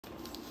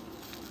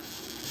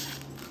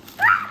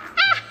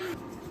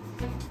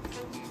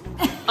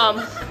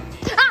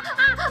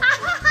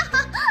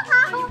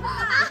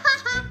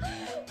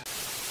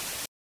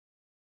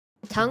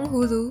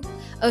TANGHULU,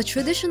 a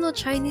traditional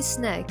Chinese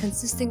snack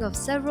consisting of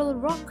several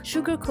rock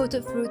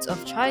sugar-coated fruits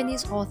of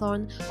Chinese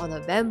hawthorn on a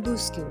bamboo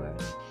skewer.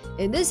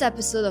 In this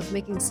episode of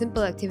making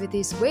simple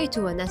activities way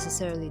too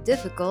unnecessarily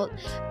difficult,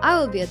 I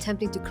will be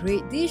attempting to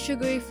create these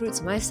sugary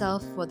fruits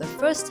myself for the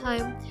first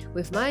time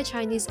with my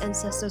Chinese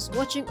ancestors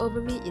watching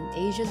over me in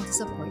Asian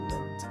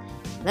disappointment.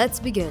 Let's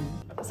begin.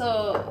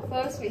 So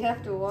first we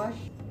have to wash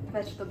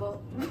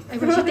vegetable.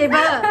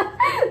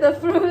 The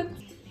fruit.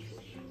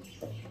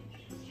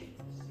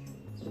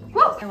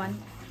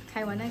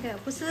 开完那个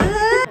不是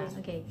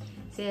 ，OK，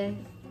 先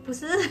不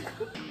是，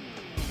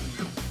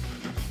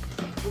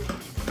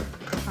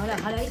好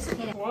了，一次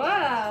可以了。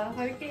哇，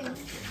好勁！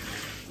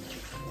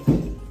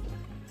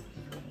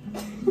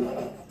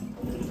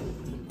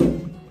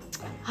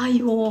哎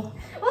呦，我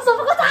手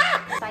不夠大。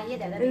細一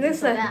點的。It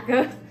looks like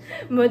a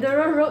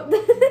murderer wrote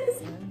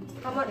this.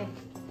 How much?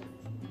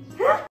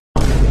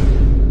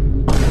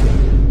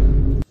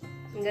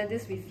 And then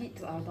this we feed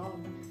to our dog.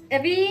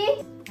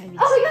 Abby! Oh my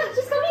god,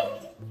 she's coming!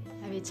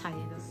 Abby 踩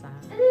你都傻。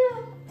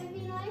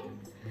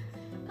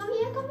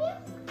Abby, come here.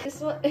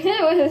 This one,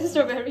 what is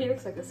strawberry? It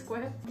looks like a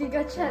square.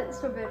 Giga Chat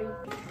strawberry.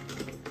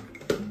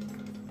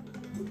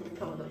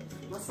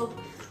 Muscle.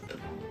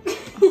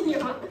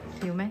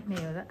 有咩？没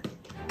有了。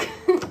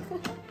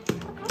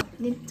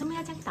你怎么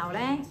要这样倒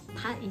嘞？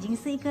它已经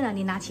是一个了，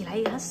你拿起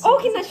来它手。哦，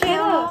可以拿起来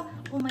了。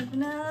Oh my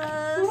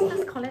goodness， 这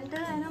是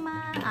collector 来的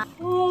吗？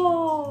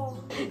哦，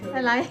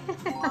来。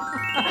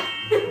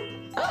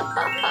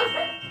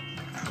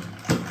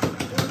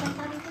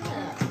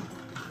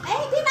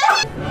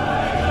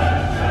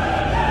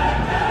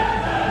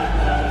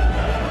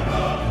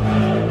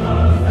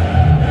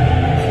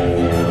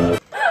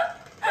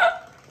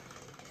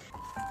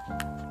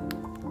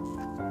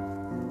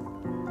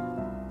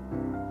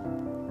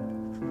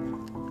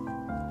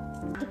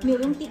没有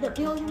用滴的，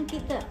不要用滴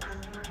的，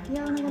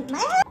要那个来。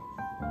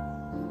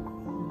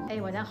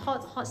哎，我的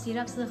hot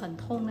syrup 是很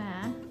痛的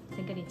啊，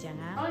先跟你讲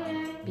啊，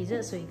比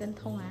热水更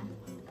痛啊。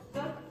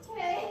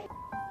Okay.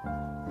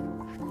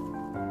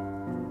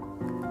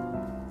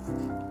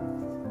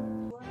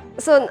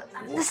 So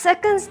the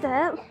second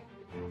step,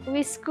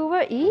 we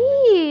skewer.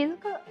 Eee,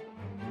 look at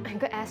I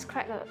got ass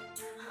cracker.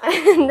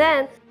 And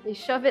then you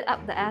shove it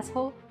up the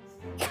asshole.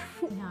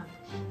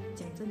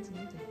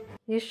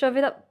 You shove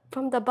it up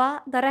from the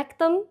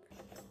rectum.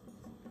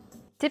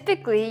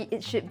 Typically,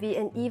 it should be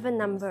an even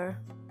number.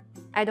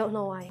 I don't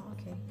know why.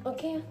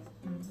 Okay.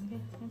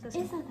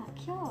 Isn't that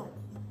cute?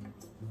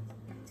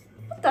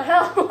 What the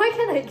hell? Why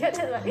can't I get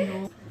it like?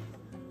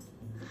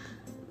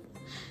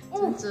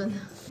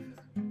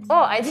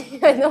 Oh, I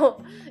think I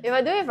know. If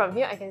I do it from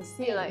here, I can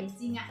see like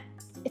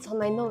it's on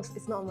my nose.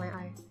 It's not on my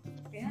eye.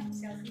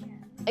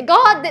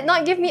 God did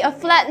not give me a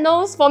flat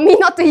nose for me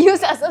not to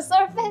use as a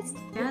surface.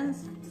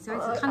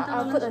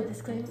 I'll put a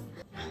disclaimer.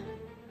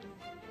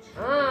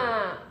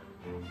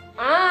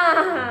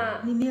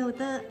 你没有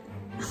的。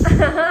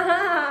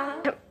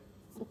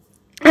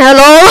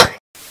Hello.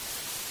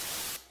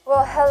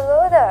 Well,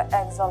 hello there,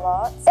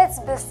 axolots. It's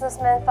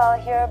Businessman File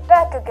here,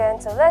 back again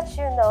to let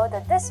you know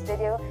that this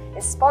video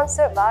is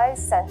sponsored by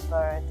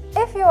Scentbird.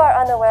 If you are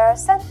unaware,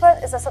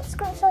 Scentbird is a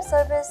subscription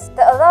service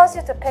that allows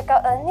you to pick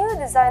out a new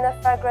designer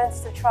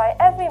fragrance to try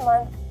every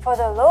month for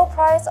the low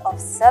price of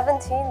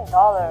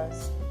 $17.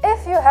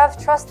 If you have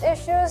trust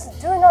issues,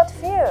 do not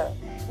fear.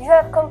 You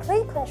have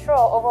complete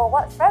control over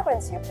what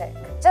fragrance you pick.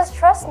 Just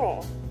trust me.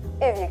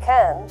 If you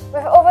can.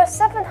 With over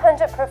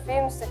 700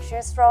 perfumes to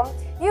choose from,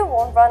 you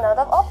won't run out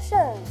of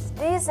options.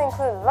 These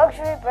include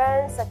luxury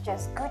brands such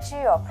as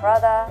Gucci or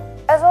Prada,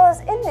 as well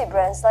as indie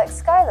brands like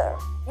Skylar.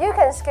 You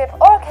can skip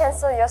or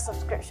cancel your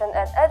subscription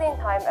at any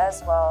time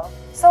as well.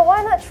 So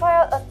why not try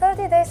out a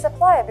 30-day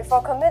supply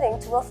before committing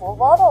to a full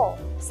bottle?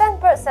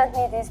 Scentbird sent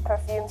me these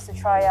perfumes to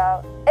try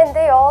out, and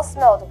they all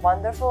smelled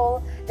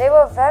wonderful. They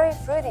were very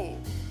fruity,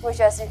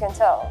 which, as you can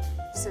tell,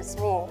 suits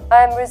me.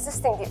 I am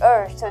resisting the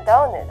urge to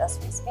down it as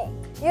we speak.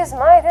 Use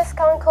my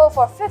discount code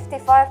for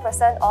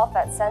 55% off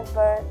at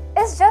Scentbird.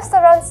 It's just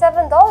around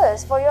 $7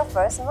 for your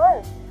first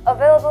month.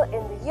 Available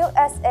in the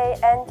USA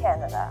and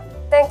Canada.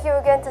 Thank you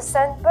again to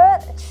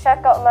Scentbird.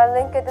 Check out my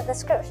link in the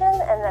description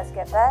and let's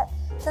get back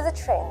to the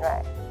train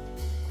wreck.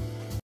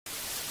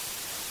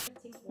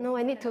 No,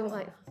 I need to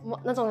like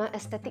那种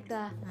aesthetic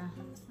的。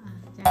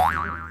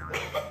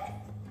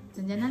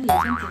人家那里有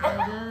这样子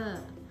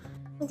的。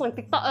那种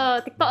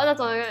TikTok 那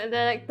种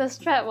the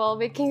strap while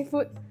making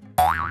food.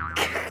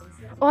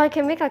 Oh, I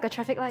can make like a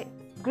traffic light.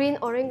 Green,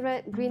 orange,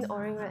 red. Green,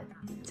 orange, red.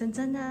 真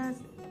正的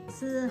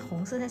是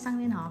红色在上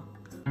面哦，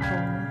红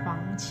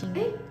黄青。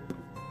哎，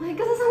哪一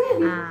个在上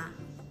面？啊，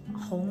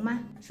红吗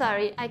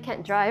 ？Sorry, I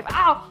can't drive.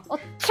 Ow! 我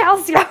敲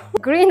死了。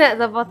Green at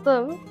the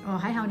bottom. 哦，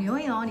还好你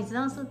会哦，你知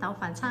道是倒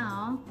反差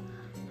哦。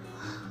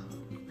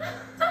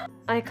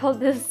I call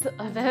this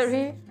a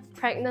very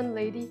pregnant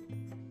lady.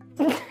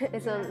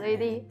 It's a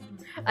lady.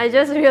 I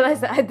just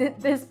realized that I did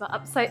this but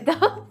upside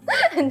down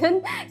and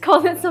then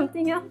called it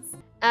something else.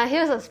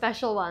 Here's a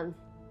special one.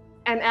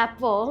 An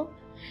apple.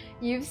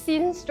 You've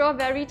seen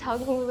strawberry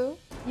tanghulu.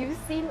 You've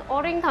seen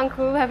orange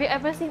tanghulu. Have you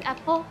ever seen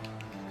apple?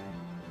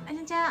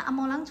 人家阿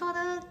毛郎做的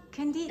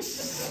candy，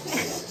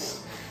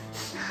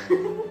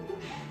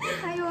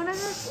 还有那个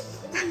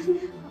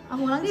阿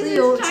毛郎只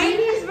有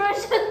Chinese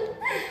version.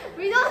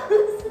 We don't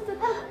listen to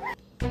that.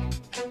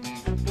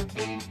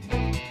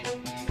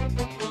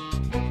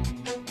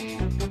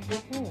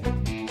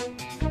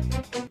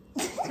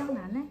 这样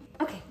难呢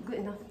Okay, good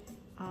enough.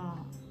 哦，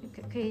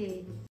可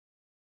以。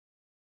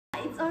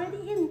 It's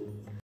already in.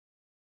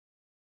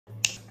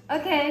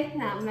 Okay,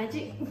 now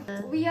magic.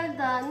 We are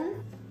done.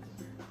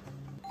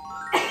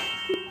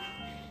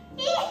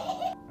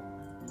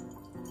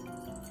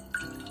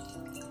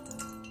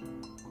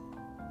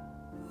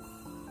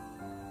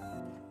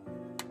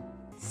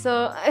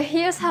 So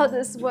here's how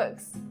this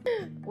works.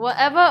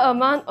 Whatever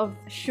amount of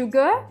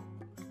sugar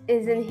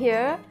is in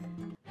here,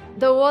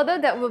 the water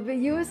that will be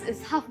used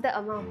is half that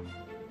amount.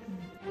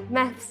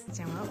 Maths.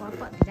 讲我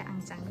pot比较肮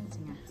脏的，怎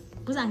样？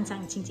不是肮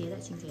脏，清洁的，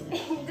清洁的。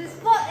This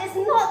pot is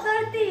not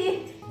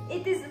dirty.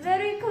 It is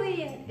very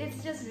clean.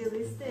 It's just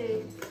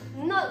realistic.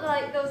 Not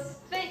like those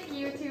fake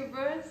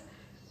YouTubers.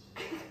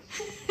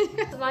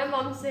 My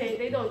mom say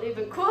they don't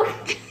even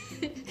cook.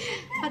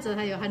 或者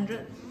还有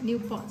100 new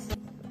pots。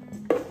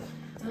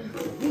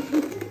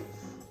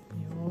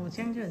哟，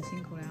这样就很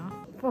辛苦了哦。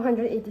474,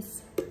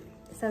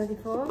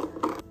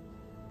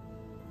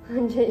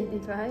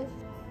 185,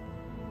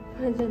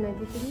 193,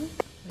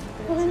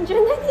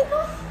 194.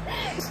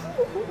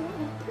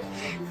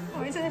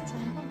 我一直在讲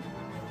话。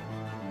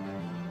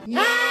耶！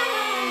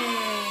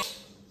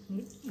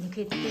你可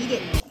以低一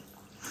点。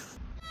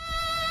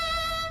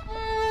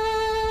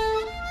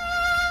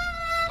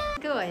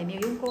这个我也没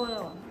有用过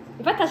了。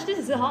If I touch this,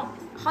 is it hot?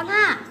 好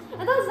啦，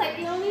 I thought it's like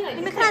it only like.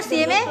 你没看到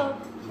写没？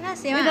你看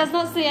写 It 吗？ does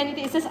not say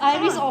anything. It says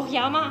iris or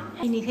yama.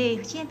 你可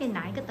以去那边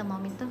拿一个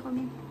thermometer 后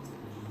面。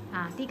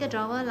啊，第一个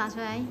drawer 拿出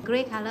来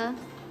 ，grey color。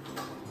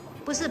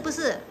不是，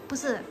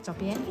左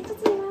边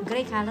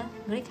grey color。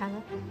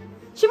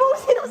全部东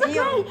西都是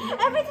grey.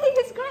 Everything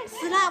is grey.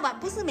 是啦，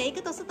不是每一个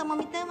都是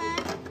thermometer 吗？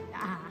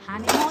啊，好，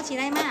你摸起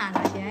来嘛，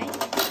拿起来。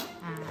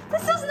啊。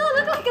This does not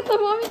look like a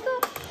thermometer.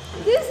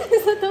 This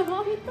is a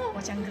thermometer.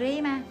 我讲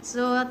grey 嘛，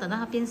说要等到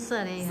它变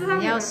色嘞，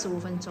要15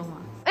分钟哦。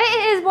Hey,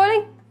 it is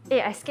boiling.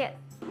 Hey, I scared.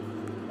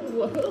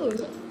 Whoa.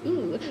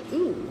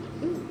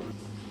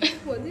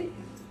 What is it?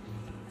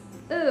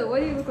 Why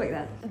do you look like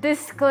that?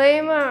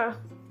 Disclaimer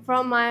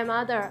from my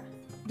mother.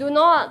 Do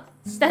not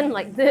stand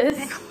like this.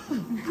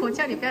 我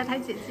叫你不要太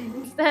接近。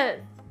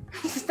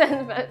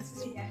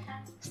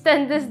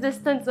Stand this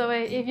distance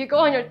away. If you go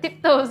on your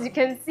tiptoes, you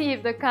can see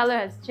if the color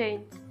has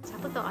changed. 差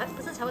不多，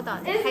不是差不多。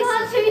 It's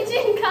not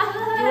changing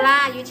color. 有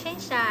啦，有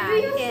change 啊。 We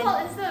use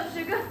salt instead of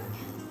sugar.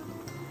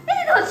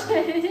 It's not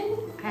changing.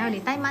 还有你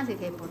戴帽子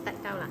可以不戴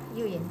到啦，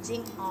有眼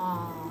镜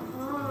哦。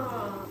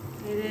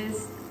It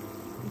is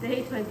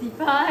day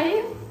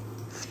 25.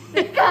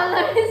 The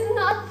color is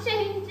not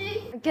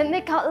changing. I can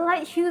make out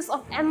light hues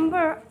of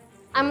amber.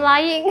 I'm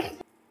lying.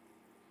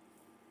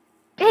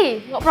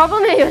 Hey, what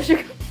problem is your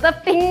sugar? The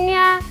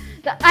pinya,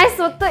 the ice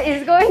water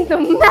is going to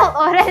melt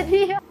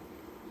already.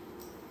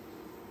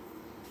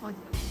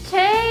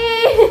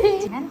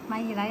 Change. 你看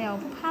买起来有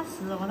不怕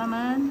死哦，他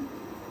们。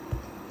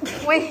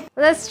喂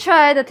Let's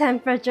try the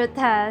temperature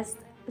test.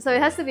 So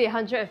it has to be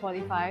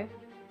 145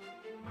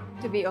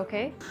 to be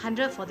okay.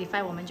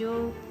 145我们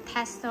就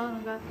test 到那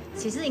个，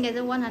其实应该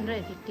是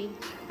150，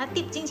它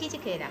dip 进去就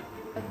可以了，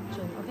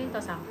准 OK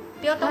多少？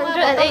不要动啊，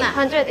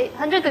 108,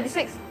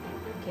 136.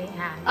 OK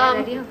哈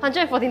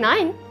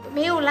 149.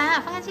 没有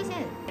啦，放下去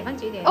先，放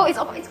久一点。 Oh, it's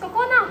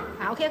cocoa now.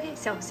 好 OK，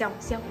 小，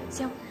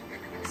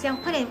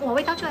快点，我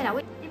味道出来了，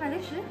味。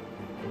160.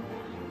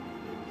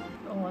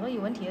 我都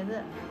有问题了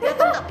是，不要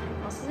动的。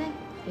老师呢？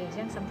也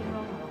像 something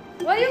wrong 好了。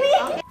 What do you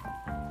mean?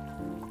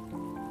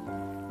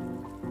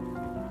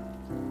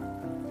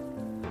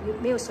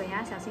 没有水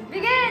啊，小心。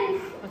 Begin.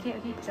 OK，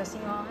 小心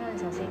哦，要很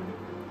小心。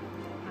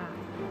啊，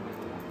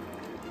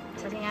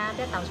小心啊，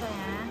不要倒出来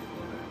啊。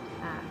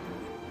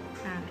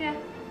Okay.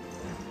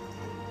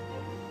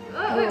 哦，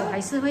还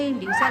是会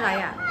流下来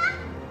呀。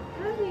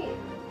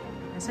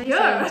所以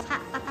擦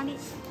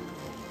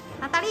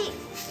大力，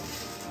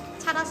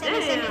擦到下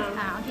面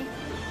啊 ，OK。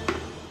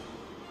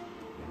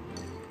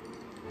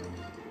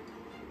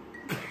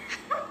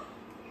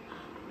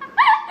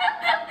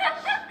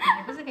你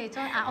不是可以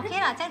做啊 ？OK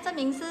了，这样证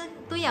明是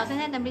对了，现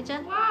在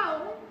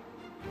temperature。Wow.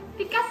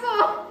 Picasso.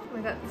 Oh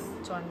my god，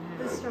 转啊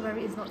The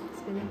strawberry is not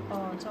spinning. 哦，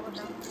做不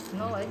到。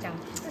然后我在讲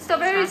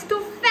Strawberry is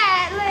too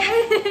fat,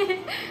 like.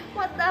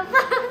 What the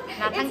fuck?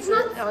 拿汤匙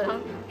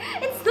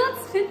，It's not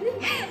spinning.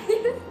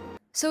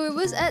 So it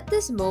was at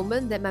this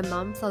moment that my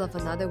mom thought of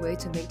another way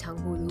to make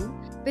tanghulu.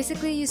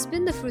 Basically, you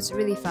spin the fruits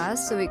really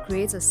fast so it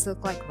creates a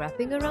silk-like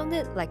wrapping around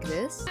it, like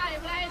this.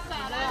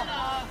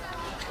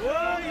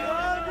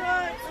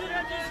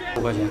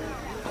 5块钱。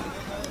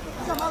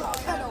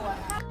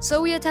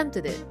 So we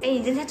attempted it.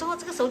 哎，人家做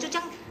这个手就这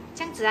样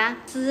这样子啊，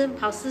撕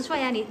好撕出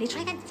来啊，你出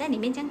来看，在里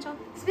面这样做。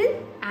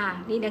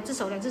啊，你两只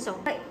手，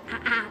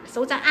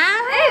手掌啊！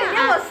哎，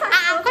让我上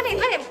快点，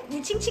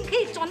你轻轻可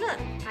以转了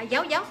啊，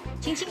摇，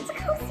轻轻。这个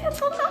东西要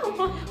撞到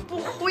我。不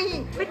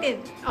会，快点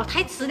哦，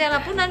太迟了，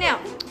不能了，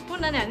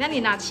那你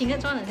拿轻的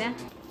转了这样。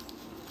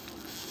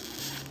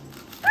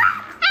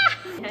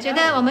觉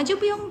得我们就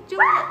不用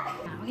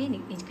OK， 你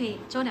可以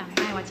做了，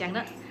哎，我讲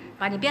的。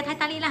你不要太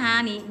大力了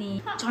哈，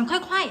你转快。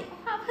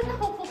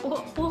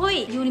不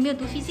会，你没有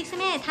读 physics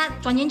咩？它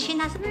转圆圈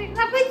它是。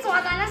它会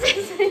转的，那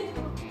是谁？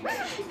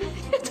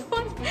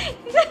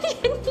你看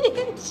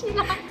圆起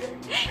来，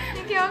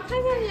你给我看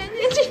下圆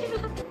起来。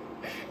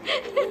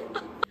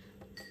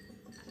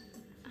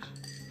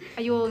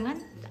哎呦，你看，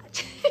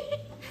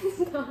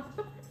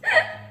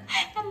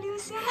它流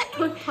下来。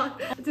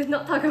Do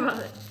not talk about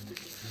it。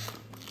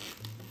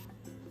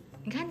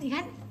你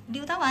看，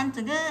流到完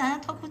整个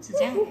脱裤子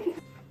这样。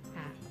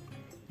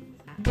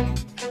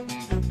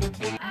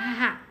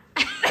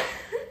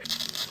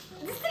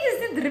This thing is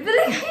still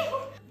dribbling。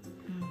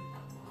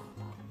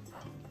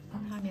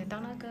还没有到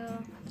那个。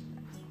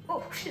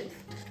Oh shit！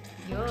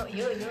 有。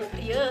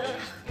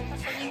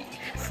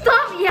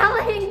Stop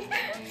yelling！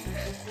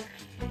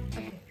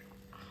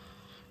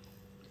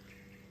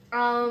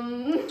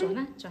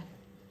 转。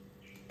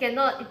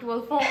Cannot, it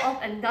will fall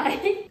off and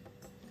die。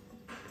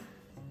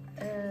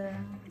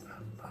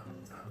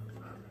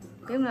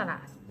不用了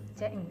啦，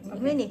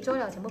因为你做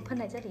了全部喷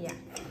在这里呀，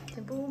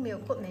全部没有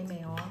过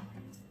美哦。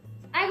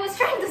I was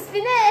trying to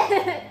spin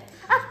it。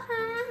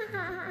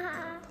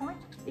痛吗？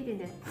一点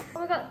点。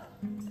Oh my god！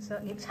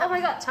 你 Oh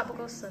my god！ 插不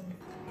够深。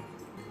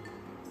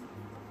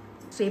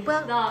水不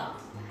要。No,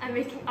 I'm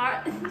making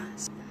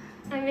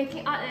art。I'm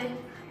making art 哎。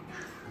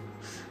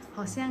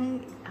好像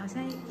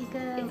一个。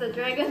It's a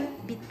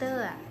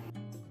dragon。bitter 啊。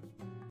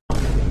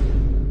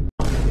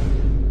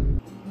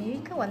没有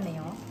一个完美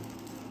哦。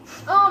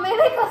Oh, maybe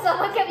because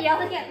someone kept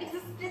yelling at me to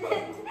spin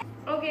it.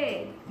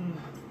 Okay.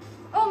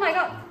 Oh my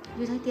god.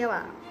 又在掉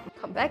啊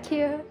Come back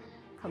here.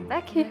 Come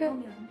back here.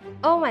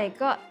 Oh my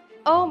god.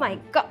 Oh my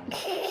god.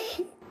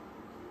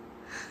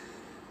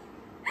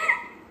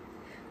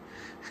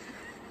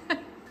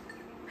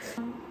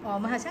 我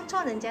们好像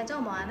做人家做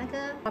什么那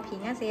个花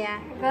瓶那些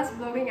啊。Glass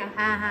blowing 啊。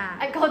哈。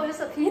I call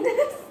this a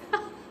penis.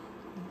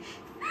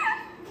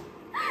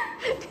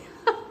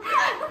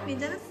 你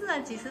真的是啊，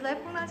几时来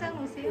碰到这样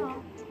东西哦？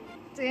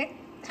这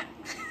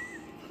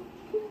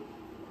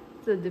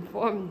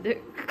deformed dick.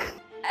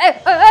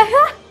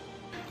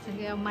 这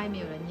个要卖，没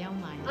有人要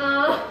买。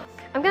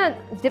I'm gonna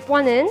dip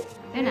one in.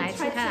 再拿一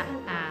次看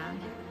啊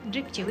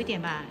，dip 久一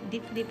点吧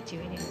，dip 久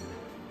一点。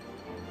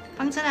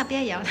放这了，不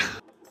要摇它。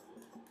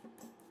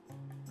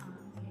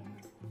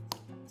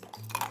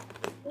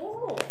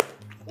哦。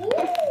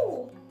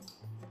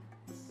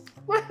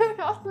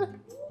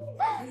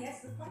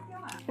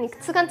你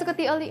吃看这个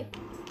第二粒。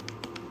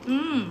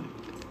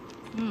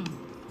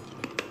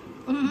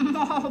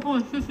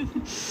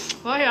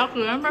我咬死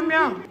人不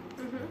妙。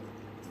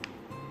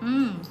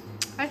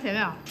太甜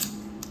了。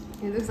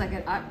It looks like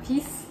an art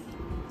piece.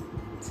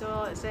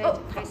 所以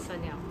太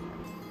深了。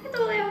太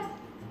多了哟。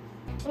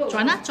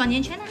转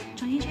圆圈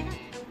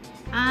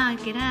啊！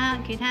给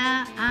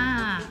它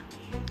啊！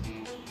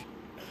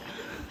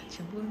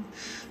全部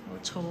我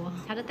抽啊！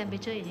它的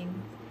temperature 已经。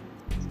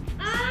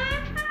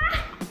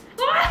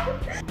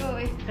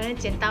可能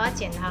剪刀要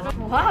剪它了。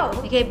哇哦！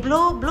你可以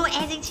blow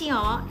air 进去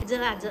哦，这。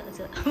来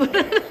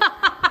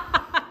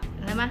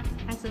吗？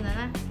开始了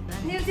啦！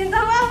你有剪刀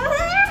吗？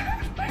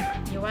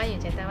有啊，有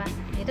剪刀啊，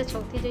你的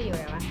抽屉就有了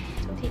啊，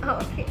抽屉。哦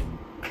 ，OK。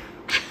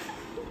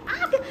啊！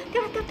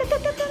掉了！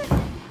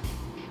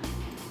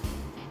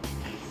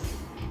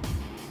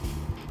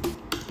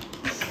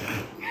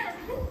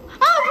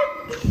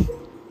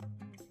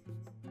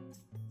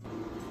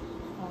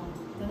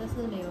真的是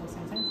没有想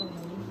象中容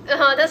易。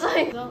但是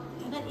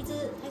你看一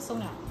只太松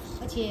了，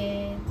而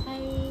且太，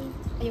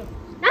哎呦，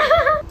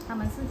他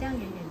们是这样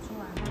远做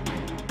啊。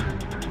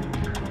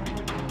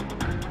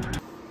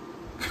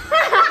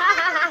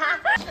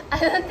I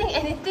don't think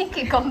anything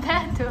can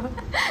compare to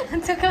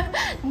这个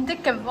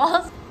dick and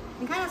balls。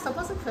你看手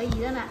部是可以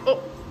的呢。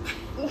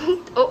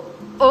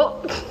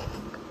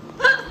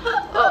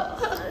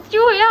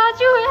救我呀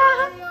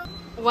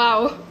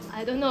！Wow,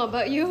 I don't know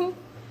about you.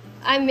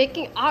 I'm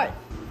making art.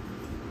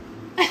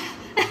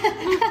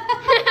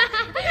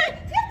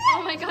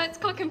 Oh my god, it's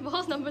cock and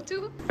balls number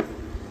 2.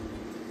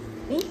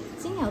 诶，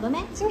金有的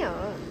咩？金有。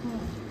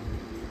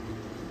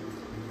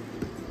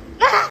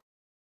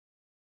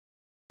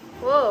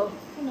Whoa.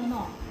 不能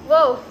哦。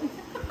Whoa.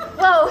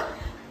 Whoa.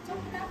 做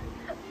不到。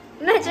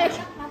Magic.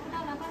 拿不到，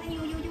有，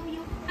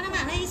看到吗？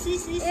那试，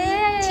去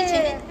前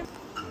面。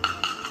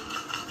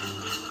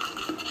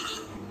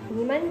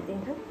你慢一点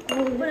看。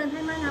不能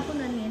太慢啊，不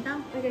能粘到。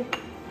OK。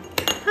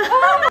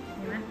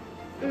有吗？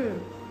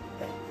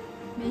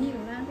没有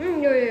啦。有。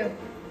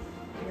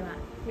有啊。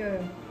有。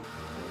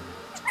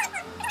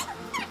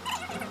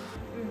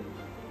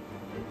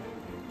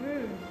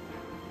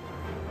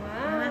哇。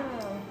来吗？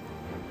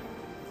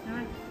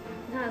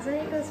它好像一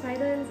个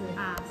spider 样子。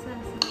啊，是。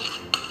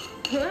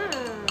Oh my god!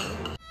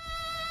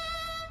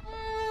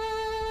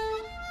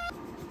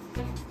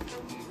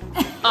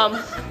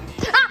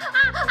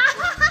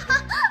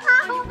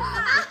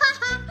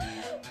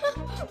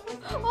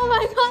 Oh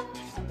my god!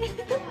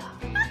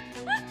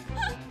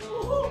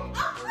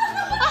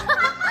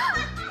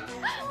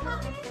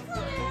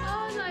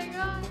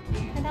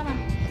 看到吗？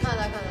看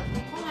了。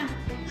痛吗？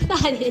大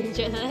点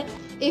觉得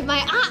if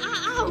my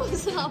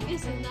was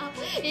obvious enough,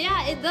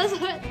 yeah, it does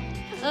hurt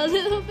a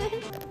little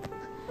bit.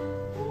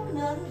 不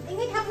能，因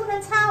为它不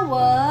能插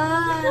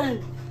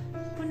纹，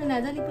不能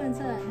来这里不能测，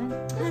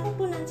它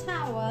不能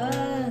插纹，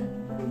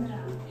真的，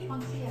放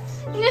弃啊。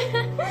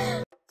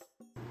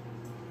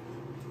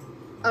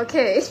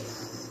Okay.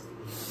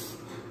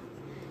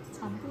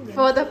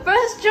 For the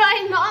first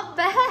try, not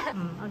bad.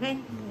 OK，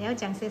 你要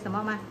讲些什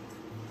么吗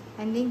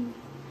 ？Ending.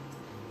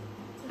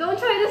 Don't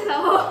try this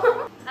at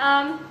home.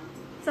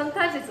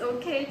 Sometimes it's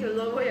okay to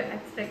lower your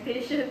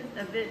expectations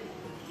a bit.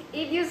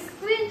 If you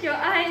squint your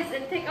eyes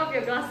and take off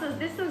your glasses,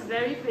 this looks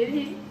very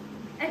pretty.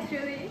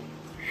 Actually,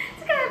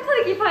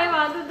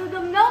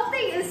 the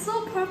melting is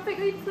so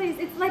perfectly placed.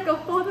 It's like a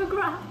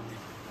photograph.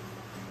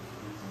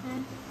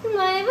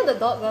 Even the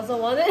dog doesn't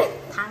want it.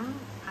 糖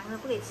的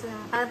不可以吃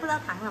啊，不知道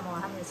糖什么，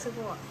还没有吃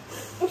过。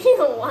You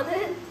don't want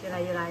it. 又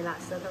来了，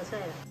舌头出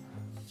来了。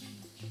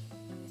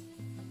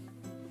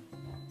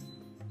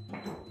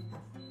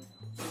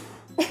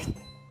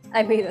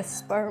I made a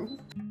sperm.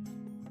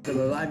 個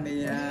拉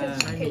尾啊！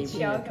可以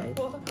敲嘅。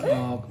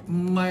哦，唔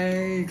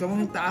係咁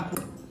樣打，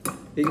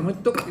你咁樣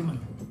篤啫嘛。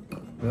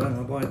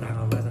我幫你打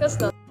我得。That's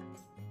the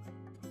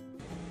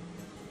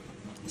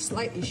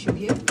slight issue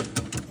here.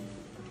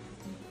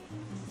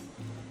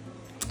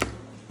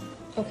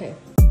 Okay.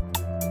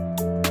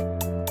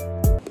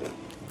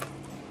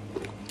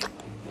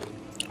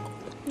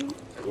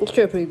 It's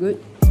still pretty good.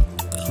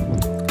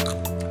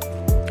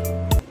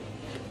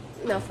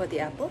 Now for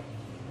the apple.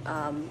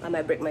 I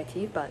might break my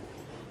teeth, but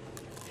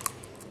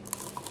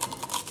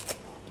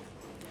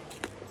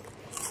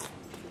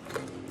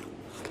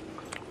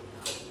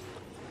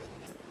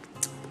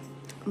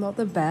not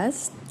the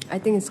best. I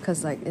think it's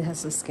because like it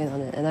has the skin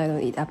on it, and I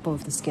don't eat apple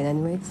with the skin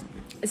anyways.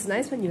 It's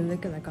nice when you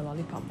lick it like a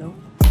lollipop though.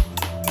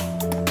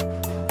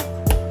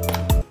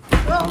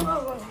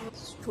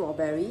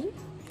 Strawberry.